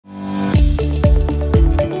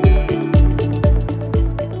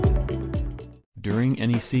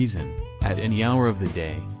season, at any hour of the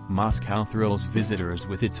day, Moscow thrills visitors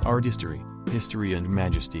with its artistry, history and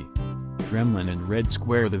majesty. Kremlin and Red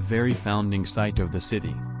Square, the very founding site of the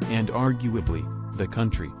city, and arguably, the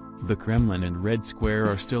country, the Kremlin and Red Square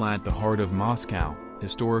are still at the heart of Moscow,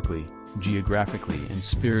 historically, geographically and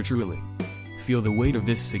spiritually. Feel the weight of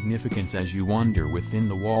this significance as you wander within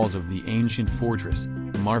the walls of the ancient fortress,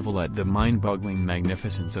 marvel at the mind-boggling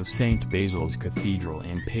magnificence of St. Basil's Cathedral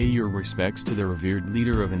and pay your respects to the revered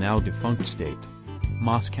leader of a now-defunct state.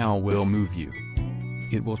 Moscow will move you.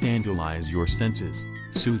 It will tantalize your senses,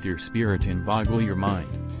 soothe your spirit and boggle your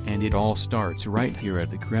mind, and it all starts right here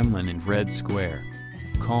at the Kremlin and Red Square.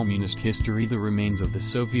 Communist history. The remains of the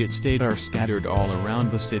Soviet state are scattered all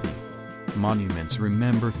around the city. Monuments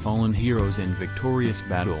remember fallen heroes and victorious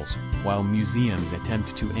battles, while museums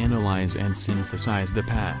attempt to analyze and synthesize the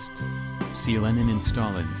past. See Lenin and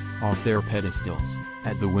Stalin, off their pedestals,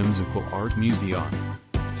 at the whimsical Art Museum.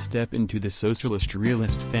 Step into the socialist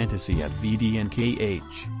realist fantasy at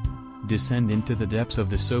VDNKH. Descend into the depths of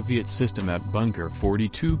the Soviet system at Bunker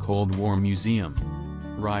 42 Cold War Museum.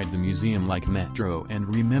 Ride the museum like metro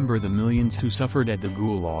and remember the millions who suffered at the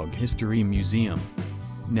Gulag History Museum.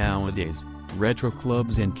 Nowadays, retro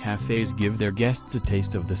clubs and cafes give their guests a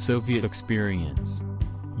taste of the Soviet experience.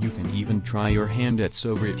 You can even try your hand at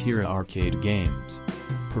Soviet-era arcade games.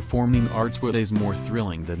 Performing arts. What is more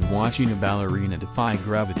thrilling than watching a ballerina defy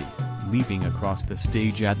gravity, leaping across the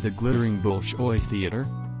stage at the glittering Bolshoi Theater?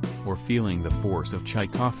 Or feeling the force of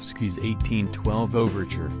Tchaikovsky's 1812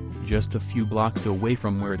 Overture, just a few blocks away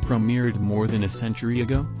from where it premiered more than a century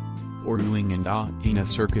ago? Or oohing and ahhing as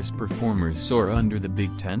circus performers soar under the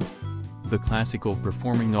big tent? The classical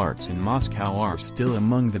performing arts in Moscow are still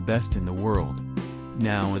among the best in the world.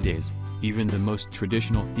 Nowadays, even the most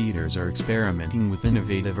traditional theaters are experimenting with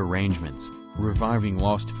innovative arrangements, reviving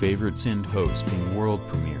lost favorites and hosting world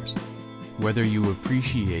premieres. Whether you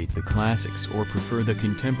appreciate the classics or prefer the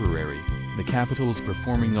contemporary, the capital's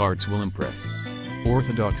performing arts will impress.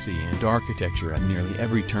 Orthodoxy and architecture. At nearly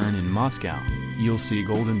every turn in Moscow, you'll see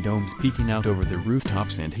golden domes peeking out over the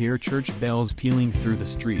rooftops and hear church bells pealing through the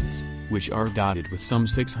streets, which are dotted with some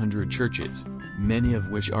 600 churches, many of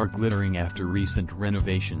which are glittering after recent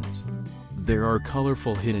renovations. There are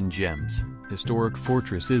colorful hidden gems, historic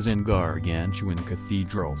fortresses and gargantuan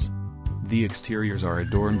cathedrals. The exteriors are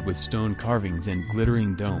adorned with stone carvings and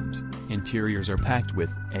glittering domes, interiors are packed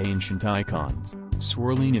with ancient icons,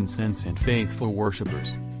 swirling incense and faithful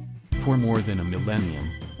worshippers. For more than a millennium,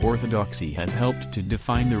 Orthodoxy has helped to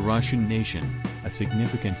define the Russian nation, a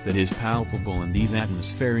significance that is palpable in these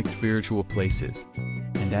atmospheric spiritual places.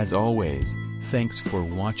 And as always, thanks for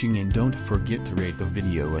watching and don't forget to rate the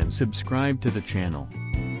video and subscribe to the channel.